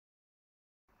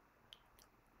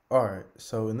Alright,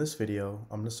 so in this video,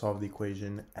 I'm going to solve the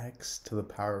equation x to the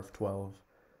power of 12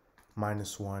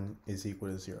 minus 1 is equal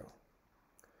to 0.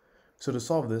 So to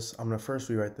solve this, I'm going to first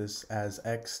rewrite this as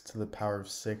x to the power of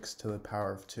 6 to the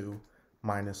power of 2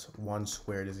 minus 1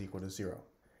 squared is equal to 0.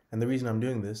 And the reason I'm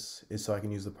doing this is so I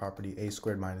can use the property a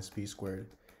squared minus b squared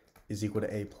is equal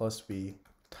to a plus b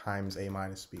times a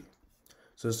minus b.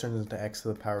 So this turns into x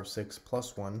to the power of 6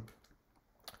 plus 1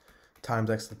 times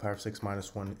x to the power of 6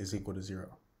 minus 1 is equal to 0.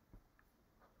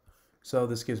 So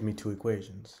this gives me two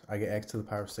equations. I get x to the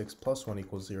power of 6 plus 1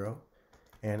 equals 0,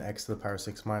 and x to the power of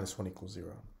 6 minus 1 equals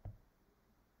 0.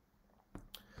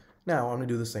 Now I'm going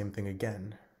to do the same thing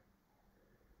again.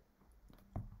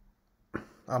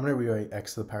 I'm going to rewrite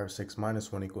x to the power of 6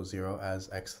 minus 1 equals 0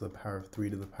 as x to the power of 3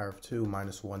 to the power of 2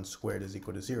 minus 1 squared is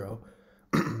equal to 0.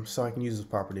 So I can use this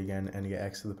property again and get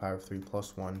x to the power of 3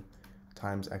 plus 1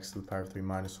 times x to the power of 3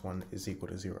 minus 1 is equal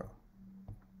to 0.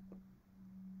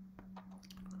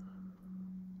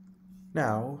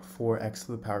 Now, for x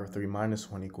to the power of 3 minus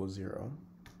 1 equals 0,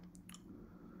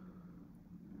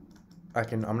 I'm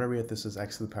going to rewrite this as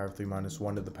x to the power of 3 minus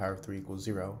 1 to the power of 3 equals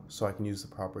 0, so I can use the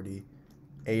property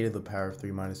a to the power of 3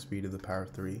 minus b to the power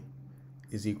of 3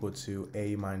 is equal to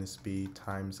a minus b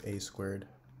times a squared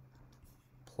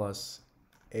plus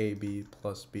ab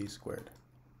plus b squared.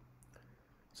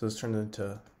 So this turns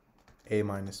into a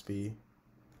minus b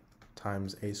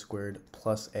times a squared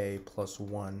plus a plus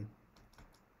 1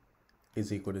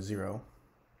 is equal to 0.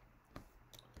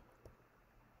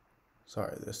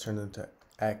 Sorry, this turns into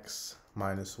x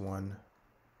minus 1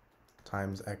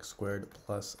 times x squared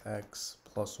plus x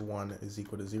plus 1 is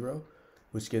equal to 0,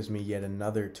 which gives me yet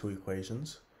another two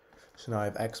equations. So now I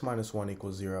have x minus 1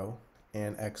 equals 0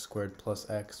 and x squared plus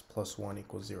x plus 1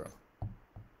 equals 0.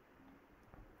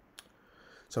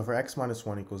 So for x minus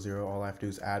 1 equals 0, all I have to do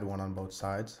is add 1 on both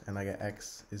sides, and I get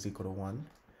x is equal to 1.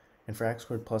 And for x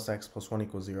squared plus x plus 1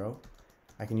 equals 0,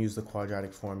 I can use the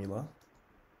quadratic formula.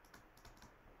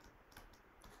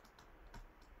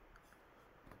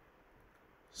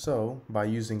 So by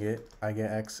using it, I get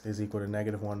x is equal to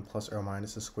negative 1 plus or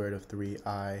minus the square root of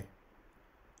 3i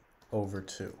over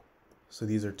 2. So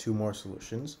these are two more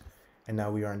solutions. And now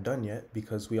we aren't done yet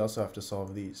because we also have to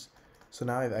solve these. So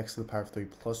now I have x to the power of 3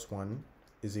 plus 1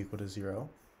 is equal to 0.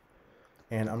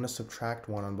 And I'm going to subtract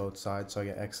 1 on both sides, so I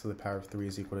get x to the power of 3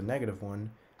 is equal to negative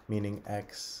 1, meaning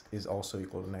x is also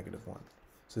equal to negative 1.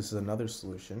 So this is another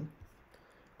solution.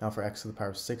 Now for x to the power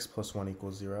of 6 plus 1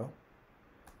 equals 0,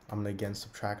 I'm going to again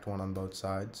subtract 1 on both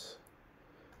sides.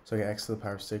 So I get x to the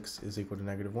power of 6 is equal to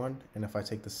negative 1. And if I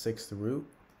take the 6th root,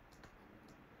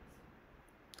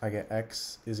 I get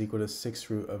x is equal to 6th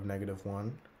root of negative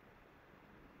 1,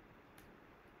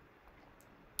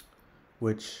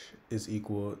 which is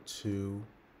equal to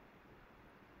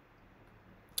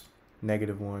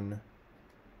negative 1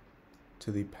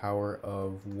 to the power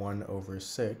of 1 over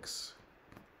 6.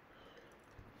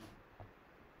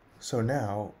 So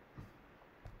now,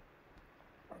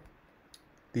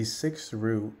 the 6th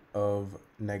root of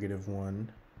negative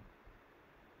 1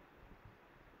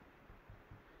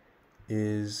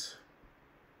 is,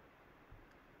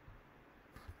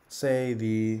 say,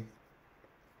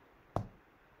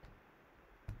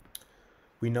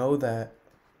 we know that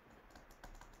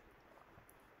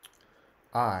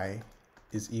I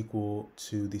is equal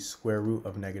to the square root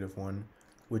of negative 1,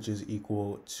 which is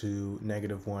equal to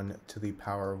negative 1 to the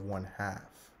power of 1/2.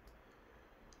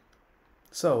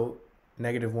 So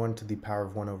negative 1 to the power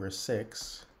of 1 over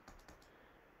 6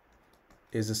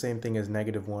 is the same thing as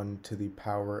negative 1 to the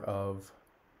power of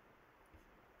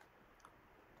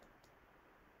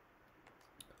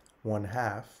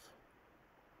 1/2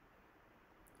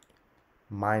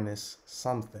 minus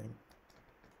something.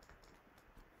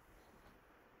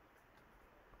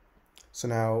 So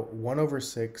now 1 over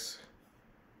 6,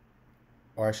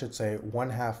 or I should say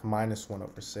 1/2 minus 1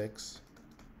 over 6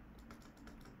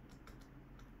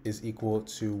 is equal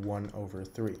to 1 over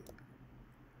 3.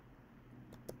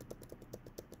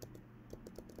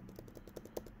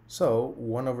 So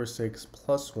 1 over 6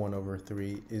 plus 1 over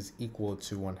 3 is equal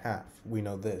to 1/2. We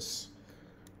know this,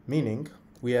 meaning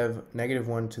we have negative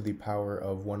 1 to the power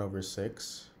of 1 over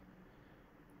 6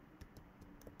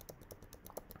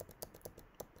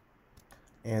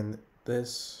 and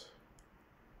this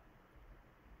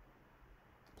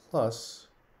plus,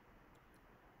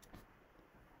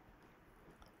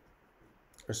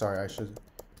 or sorry,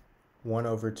 1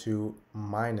 over 2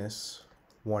 minus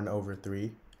 1 over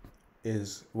 3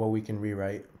 is what we can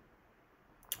rewrite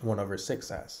 1 over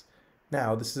 6 as.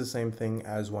 Now, this is the same thing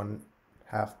as 1/2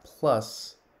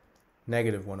 plus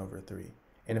negative 1 over 3.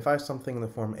 And if I have something in the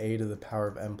form a to the power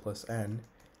of n plus n,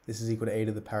 this is equal to a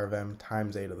to the power of m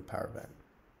times a to the power of n.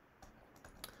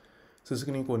 So this is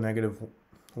going to equal negative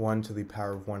 1 to the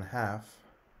power of 1/2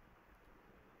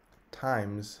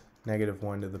 times negative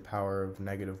 1 to the power of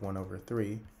negative 1 over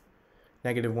 3.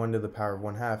 Negative 1 to the power of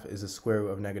 1/2 is the square root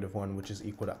of negative 1, which is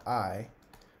equal to I.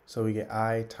 So we get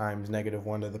I times negative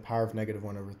 1 to the power of negative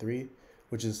 1 over 3,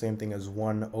 which is the same thing as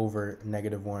 1 over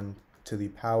negative 1 to the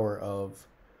power of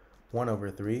 1 over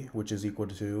 3, which is equal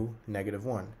to negative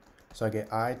 1. So I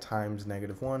get I times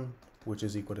negative 1, which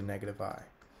is equal to negative I,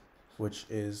 which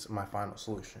is my final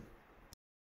solution.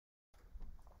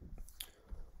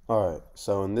 Alright,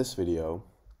 so in this video,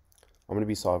 I'm going to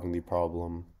be solving the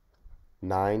problem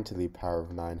 9 to the power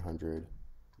of 900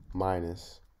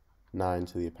 minus 9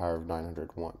 to the power of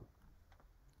 901.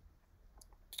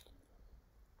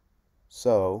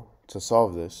 So, to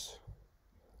solve this,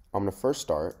 I'm going to first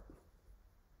start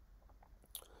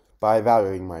by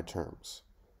evaluating my terms.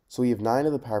 So we have 9 to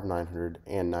the power of 900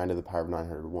 and 9 to the power of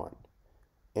 901.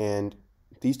 And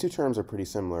these two terms are pretty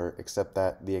similar, except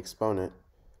that the exponent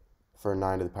for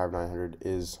 9 to the power of 900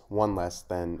 is 1 less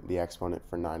than the exponent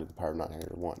for 9 to the power of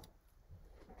 901.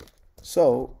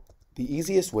 So the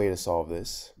easiest way to solve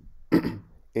this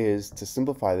is to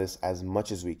simplify this as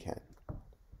much as we can.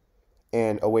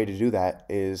 And a way to do that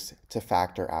is to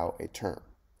factor out a term.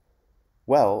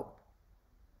 Well,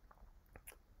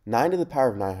 9 to the power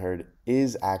of 900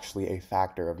 is actually a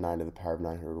factor of 9 to the power of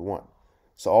 901.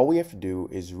 So all we have to do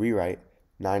is rewrite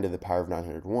 9 to the power of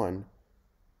 901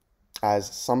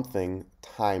 as something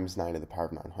times 9 to the power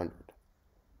of 900.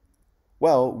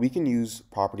 Well, we can use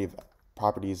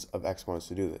properties of exponents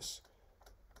to do this.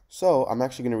 So I'm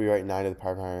actually going to rewrite 9 to the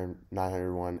power of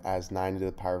 901 as 9 to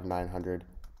the power of 900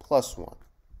 plus 1.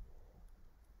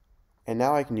 And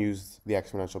now I can use the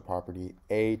exponential property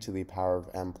a to the power of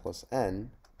m plus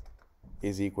n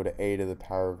is equal to a to the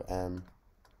power of m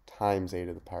times a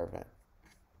to the power of n.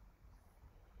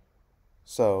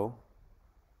 So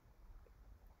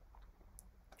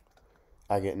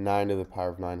I get 9 to the power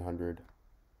of 900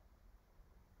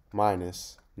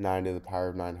 minus 9 to the power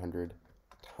of 900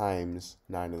 times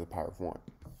 9 to the power of 1.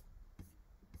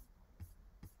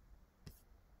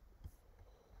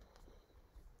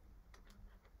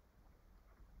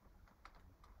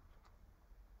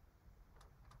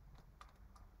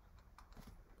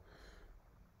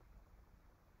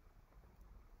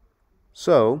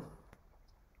 So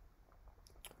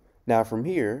now from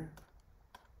here,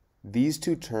 these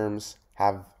two terms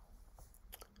have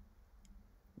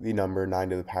the number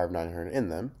 9 to the power of 900 in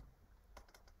them.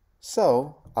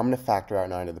 So I'm going to factor out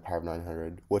 9 to the power of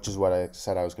 900, which is what I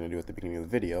said I was going to do at the beginning of the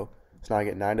video. So now I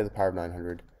get 9 to the power of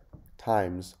 900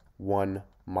 times 1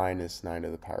 minus 9 to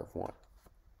the power of 1.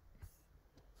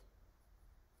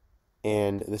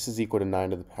 And this is equal to 9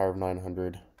 to the power of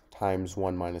 900 times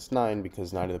 1 minus 9,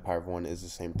 because 9 to the power of 1 is the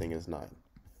same thing as 9.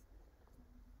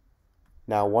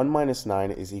 Now 1 minus 9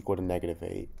 is equal to negative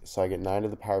 8, so I get 9 to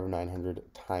the power of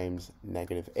 900 times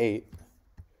negative 8.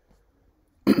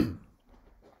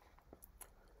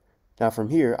 Now from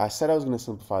here, I said I was going to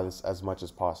simplify this as much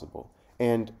as possible,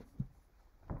 and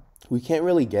we can't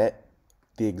really get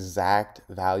the exact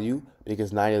value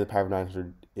because 9 to the power of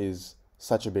 900 is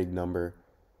such a big number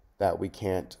that we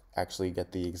can't actually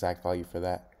get the exact value for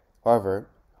that. However,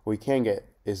 what we can get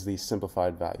is the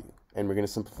simplified value, and we're going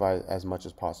to simplify it as much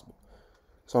as possible.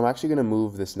 So I'm actually going to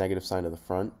move this negative sign to the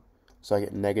front, so I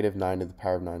get negative 9 to the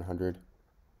power of 900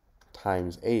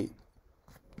 times 8,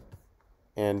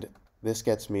 and this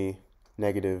gets me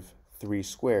negative 3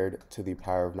 squared to the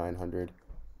power of 900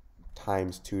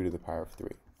 times 2 to the power of 3.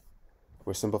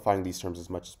 We're simplifying these terms as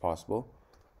much as possible.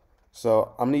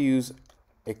 So I'm going to use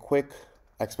a quick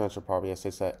exponential property that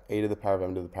states that a to the power of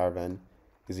m to the power of n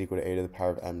is equal to a to the power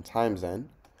of m times n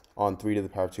on 3 to the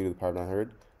power of 2 to the power of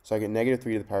 900. So I get negative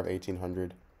 3 to the power of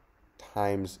 1800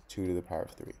 times 2 to the power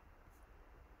of 3.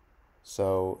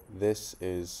 So this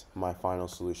is my final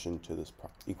solution to this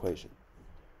equation.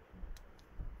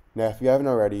 Now, if you haven't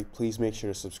already, please make sure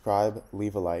to subscribe,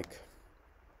 leave a like,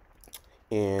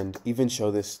 and even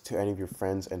show this to any of your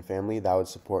friends and family. That would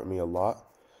support me a lot.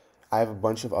 I have a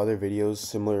bunch of other videos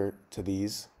similar to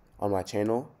these on my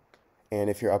channel, and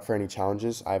if you're up for any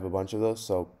challenges, I have a bunch of those,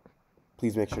 so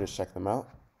please make sure to check them out.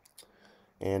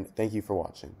 And thank you for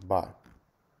watching. Bye.